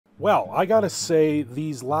Well, I gotta say,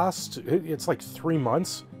 these last, it's like 3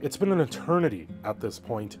 months, it's been an eternity at this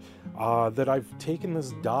point, that I've taken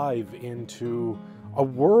this dive into a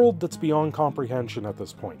world that's beyond comprehension at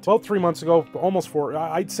this point. About 3 months ago, almost 4,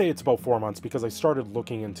 I'd say it's about 4 months, because I started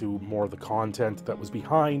looking into more of the content that was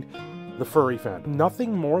behind the furry fandom.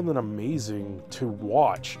 Nothing more than amazing to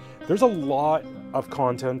watch. There's a lot of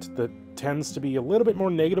content that tends to be a little bit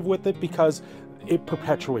more negative with it, because it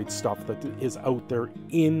perpetuates stuff that is out there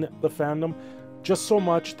in the fandom, just so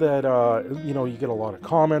much that, you know, you get a lot of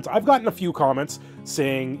comments. I've gotten a few comments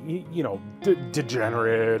saying, you know,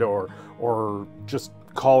 degenerate, or just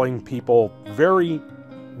calling people very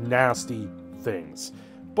nasty things.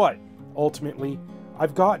 But ultimately,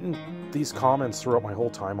 I've gotten these comments throughout my whole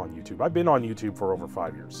time on YouTube. I've been on YouTube for over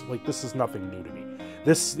 5 years. Like, this is nothing new to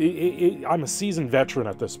me. I'm a seasoned veteran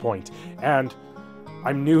at this point, and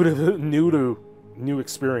I'm new to new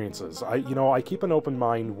experiences. I keep an open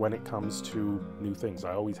mind when it comes to new things.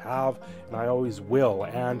 I always have, and I always will.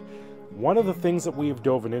 And one of the things that we've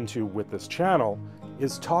dove into with this channel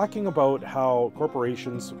is talking about how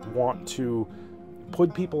corporations want to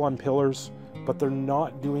put people on pillars, but they're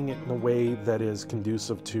not doing it in a way that is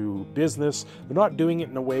conducive to business. They're not doing it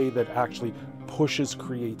in a way that actually pushes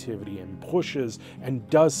creativity and pushes and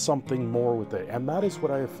does something more with it. And that is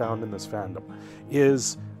what I have found in this fandom,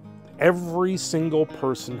 is every single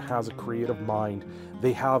person has a creative mind.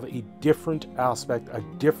 They have a different aspect, a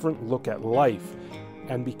different look at life.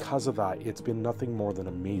 And because of that, it's been nothing more than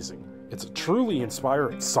amazing. It's truly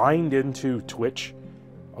inspiring. Signed into Twitch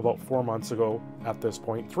about 4 months ago at this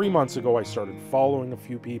point. 3 months ago, I started following a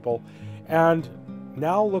few people. And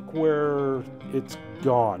now look where it's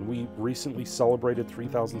gone. We recently celebrated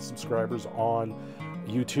 3,000 subscribers on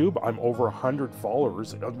YouTube. I'm over 100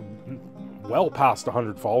 followers. Well past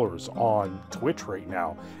 100 followers on Twitch right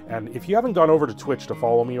now. And if you haven't gone over to Twitch to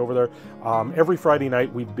follow me over there, every Friday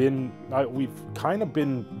night we've kind of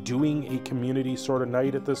been doing a community sort of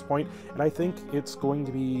night at this point, and I think it's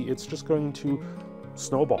just going to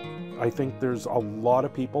snowball. I think there's a lot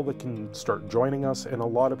of people that can start joining us, and a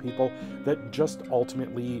lot of people that just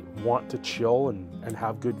ultimately want to chill and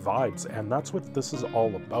have good vibes, and that's what this is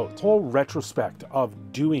all about. The whole retrospect of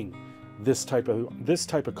doing this type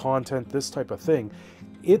of content, this type of thing,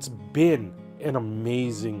 it's been an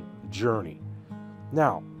amazing journey.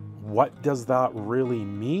 Now, what does that really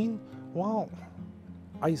mean? Well,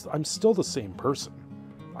 I'm still the same person.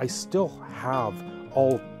 I still have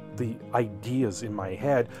all the ideas in my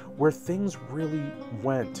head where things really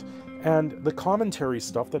went. And the commentary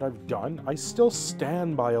stuff that I've done, I still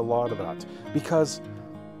stand by a lot of that, because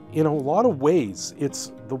in a lot of ways,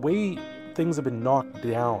 it's the way things have been knocked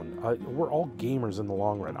down. We're all gamers in the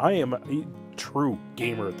long run. I am a true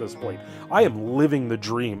gamer at this point. I am living the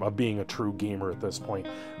dream of being a true gamer at this point.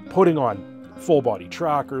 Putting on full body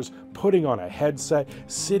trackers, putting on a headset,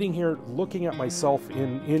 sitting here looking at myself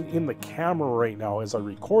in the camera right now as I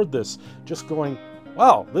record this, just going,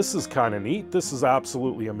 wow, this is kind of neat. This is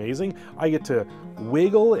absolutely amazing. I get to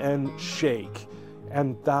wiggle and shake,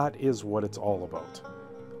 and that is what it's all about.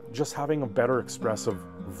 Just having a better expressive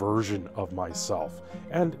version of myself.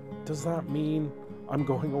 And does that mean I'm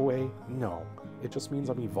going away? No, it just means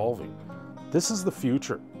I'm evolving. This is the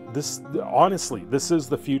future. Honestly, this is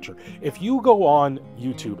the future. If you go on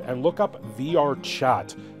YouTube and look up VR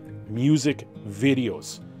chat music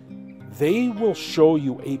videos, they will show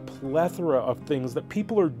you a plethora of things that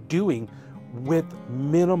people are doing with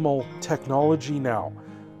minimal technology now.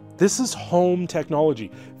 This is home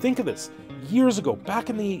technology. Think of this. Years ago, back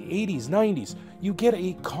in the 80s, 90s, you get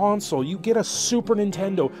a console, you get a Super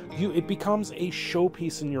Nintendo, it becomes a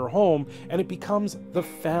showpiece in your home, and it becomes the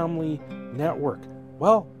family network.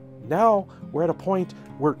 Well, now we're at a point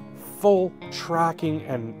where full tracking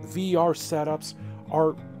and VR setups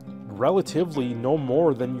are relatively no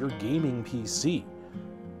more than your gaming PC.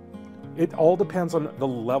 It all depends on the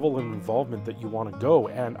level of involvement that you want to go,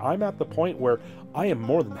 and I'm at the point where I am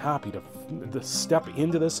more than happy to step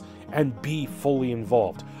into this and be fully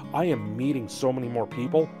involved. I am meeting so many more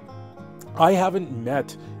people. I haven't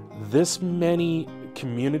met this many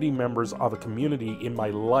community members of a community in my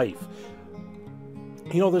life.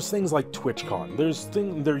 You know, there's things like TwitchCon.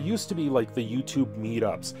 There used to be like the YouTube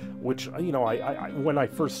meetups, which, you know, when I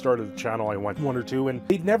first started the channel, I went 1 or 2, and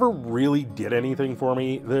they never really did anything for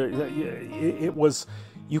me. It was,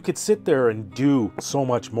 you could sit there and do so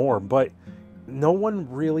much more, but no one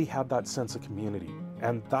really had that sense of community.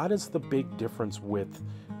 And that is the big difference with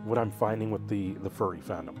what I'm finding with the furry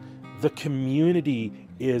fandom. The community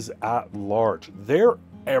is at large. They're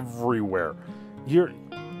everywhere. Your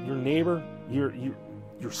neighbor,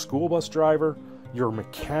 your school bus driver, You're a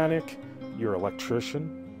mechanic, you're an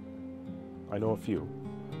electrician. I know a few.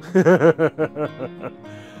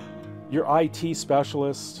 Your IT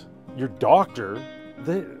specialist, your doctor.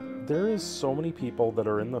 There is so many people that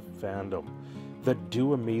are in the fandom that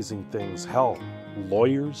do amazing things. Hell,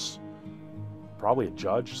 lawyers, probably a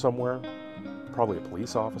judge somewhere, probably a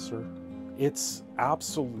police officer. It's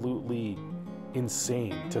absolutely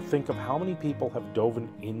insane to think of how many people have dove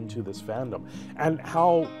into this fandom and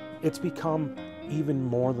how it's become even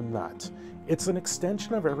more than that. It's an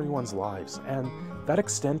extension of everyone's lives, and that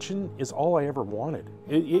extension is all I ever wanted.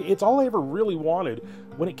 It's all I ever really wanted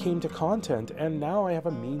when it came to content, and now I have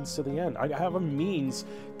a means to the end. I have a means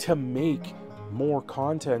to make more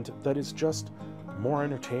content that is just more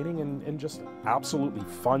entertaining and just absolutely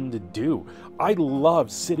fun to do. I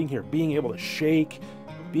love sitting here, being able to shake,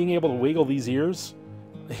 being able to wiggle these ears.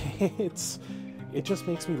 It just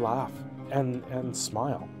makes me laugh and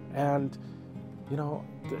smile. And, you know,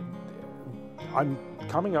 I'm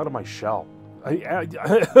coming out of my shell.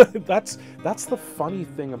 That's the funny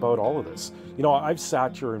thing about all of this. You know, I've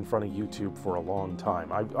sat here in front of YouTube for a long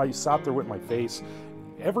time. I sat there with my face.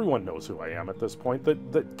 Everyone knows who I am at this point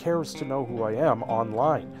that cares to know who I am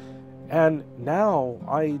online. And now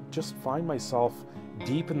I just find myself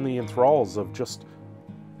deep in the enthralls of just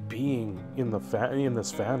being in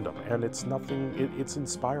this fandom, and it's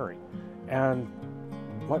inspiring. And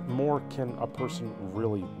what more can a person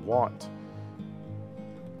really want?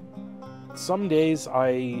 Some days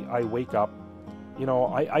I wake up, you know,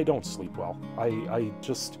 I don't sleep well. I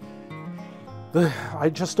just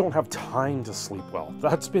don't have time to sleep well.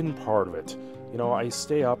 That's been part of it. You know, I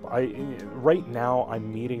stay up. Right now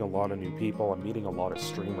I'm meeting a lot of new people. I'm meeting a lot of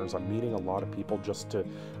streamers. I'm meeting a lot of people just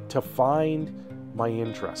to find my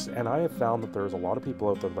interests. And I have found that there's a lot of people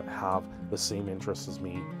out there that have the same interests as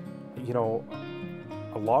me. You know,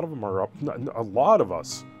 a lot of them are up. A lot of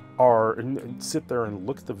us are and sit there and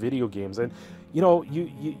look at the video games, and you know,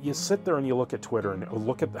 you sit there and you look at Twitter and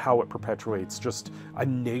look at how it perpetuates just a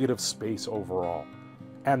negative space overall.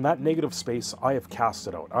 And that negative space, I have cast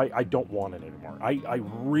it out. I don't want it anymore. I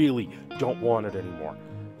really don't want it anymore.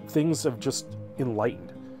 Things have just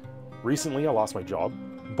enlightened. Recently, I lost my job,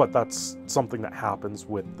 but that's something that happens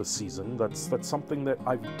with the season. That's something that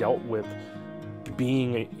I've dealt with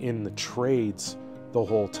being in the trades the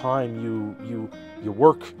whole time. You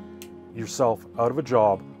work yourself out of a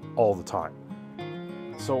job all the time.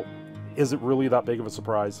 So is it really that big of a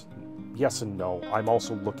surprise? Yes and no. I'm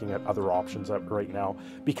also looking at other options right now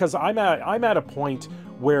because I'm at a point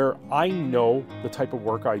where I know the type of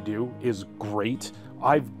work I do is great.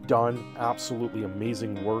 I've done absolutely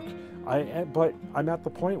amazing work. But I'm at the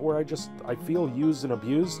point where I feel used and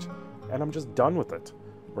abused, and I'm just done with it.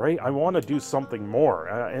 Right? I want to do something more,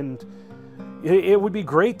 and it would be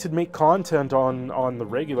great to make content on the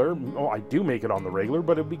regular. Oh, I do make it on the regular,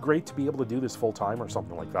 but it'd be great to be able to do this full time or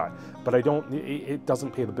something like that. But I don't. It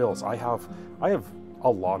doesn't pay the bills. I have a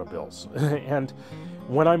lot of bills, and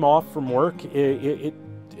when I'm off from work,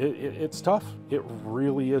 it's tough. It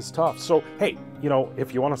really is tough. So hey, you know,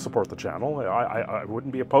 if you want to support the channel, I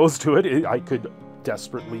wouldn't be opposed to it. I could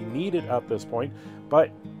desperately need it at this point,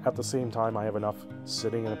 but at the same time, I have enough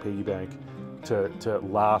sitting in a piggy bank to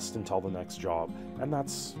last until the next job, and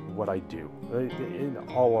that's what I do. In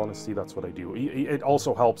all honesty, that's what I do. It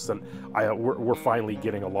also helps that we're finally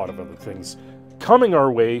getting a lot of other things coming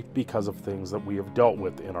our way because of things that we have dealt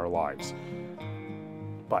with in our lives.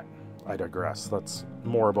 But I digress. That's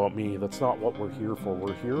more about me. That's not what we're here for.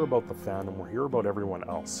 We're here about the fandom. We're here about everyone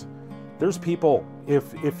else. There's people,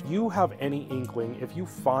 if you have any inkling, if you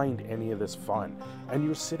find any of this fun, and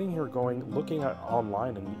you're sitting here looking at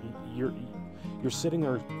online, and you're sitting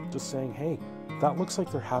there just saying, hey, that looks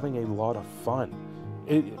like they're having a lot of fun.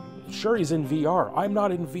 Sure, he's in VR. I'm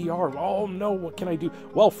not in VR. Oh no, what can I do?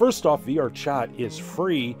 Well, first off, VR chat is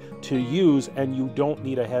free to use, and you don't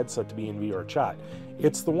need a headset to be in VR chat.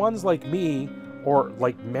 It's the ones like me, or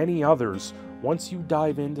like many others, once you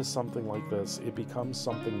dive into something like this, it becomes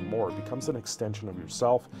something more. It becomes an extension of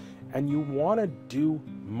yourself, and you want to do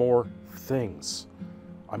more things.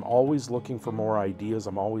 I'm always looking for more ideas.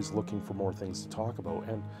 I'm always looking for more things to talk about.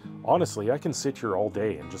 And honestly, I can sit here all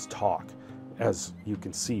day and just talk, as you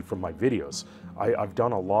can see from my videos. I've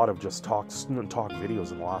done a lot of just talk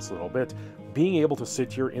videos in the last little bit. Being able to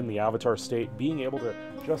sit here in the avatar state, being able to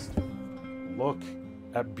just look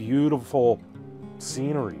at beautiful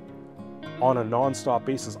scenery on a non-stop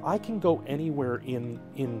basis. I can go anywhere in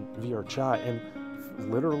VR chat and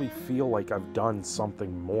literally feel like I've done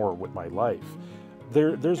something more with my life.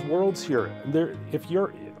 There's worlds here. If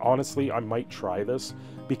you're honestly, I might try this,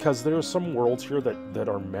 because there are some worlds here that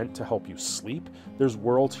are meant to help you sleep. There's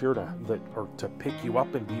worlds here that are to pick you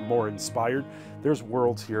up and be more inspired. There's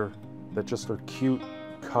worlds here that just are cute,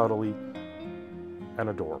 cuddly, and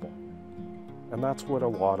adorable. And that's what a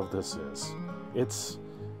lot of this is. It's,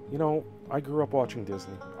 you know, I grew up watching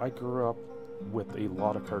Disney. I grew up with a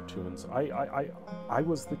lot of cartoons. I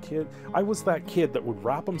was the kid. I was that kid that would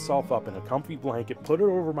wrap himself up in a comfy blanket, put it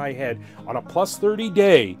over my head on a plus 30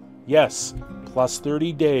 day. Yes, plus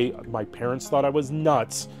 30 day. My parents thought I was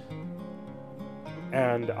nuts.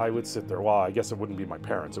 And I would sit there. Well, I guess it wouldn't be my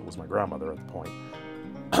parents. It was my grandmother at the point.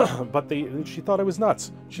 But she thought I was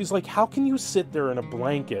nuts. She's like, how can you sit there in a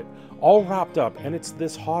blanket all wrapped up and it's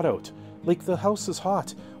this hot out? Like, the house is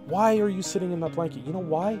hot. Why are you sitting in that blanket? You know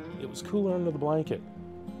why? It was cooler under the blanket.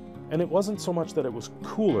 And it wasn't so much that it was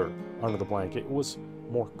cooler under the blanket. It was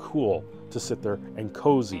more cool to sit there and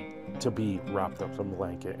cozy to be wrapped up in the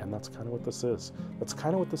blanket. And that's kind of what this is. That's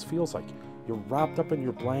kind of what this feels like. You're wrapped up in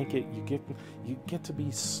your blanket. You get to be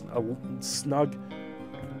snug,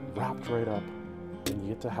 wrapped right up. And you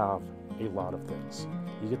get to have a lot of things.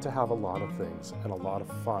 You get to have a lot of things, and a lot of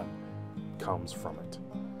fun comes from it.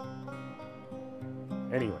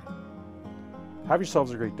 Anyway, have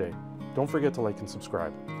yourselves a great day. Don't forget to like and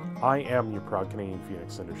subscribe. I am your proud Canadian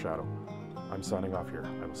Phoenix, Cindershadow. I'm signing off here.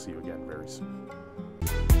 I will see you again very soon.